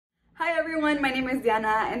Hi everyone, my name is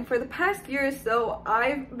Diana, and for the past year or so,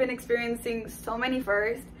 I've been experiencing so many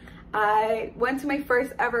firsts. I went to my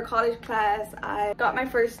first ever college class, I got my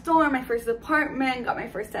first dorm, my first apartment, got my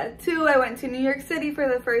first tattoo, I went to New York City for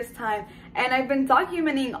the first time, and I've been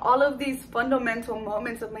documenting all of these fundamental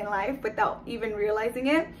moments of my life without even realizing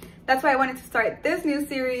it. That's why I wanted to start this new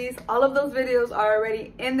series. All of those videos are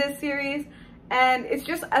already in this series, and it's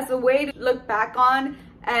just as a way to look back on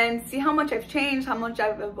and see how much I've changed, how much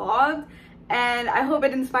I've evolved. And I hope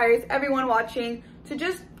it inspires everyone watching to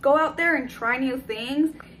just go out there and try new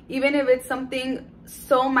things. Even if it's something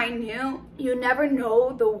so minute, you never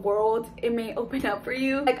know the world it may open up for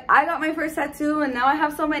you. Like, I got my first tattoo and now I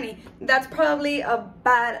have so many. That's probably a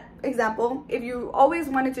bad example. If you always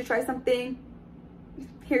wanted to try something,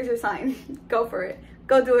 here's your sign. Go for it.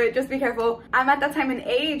 Go do it. Just be careful. I'm at that time and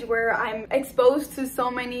age where I'm exposed to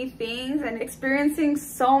so many things and experiencing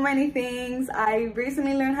so many things. I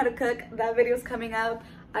recently learned how to cook. That video is coming up.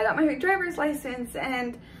 I got my driver's license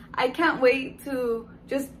and I can't wait to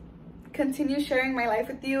just continue sharing my life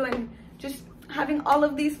with you and just having all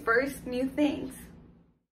of these first new things.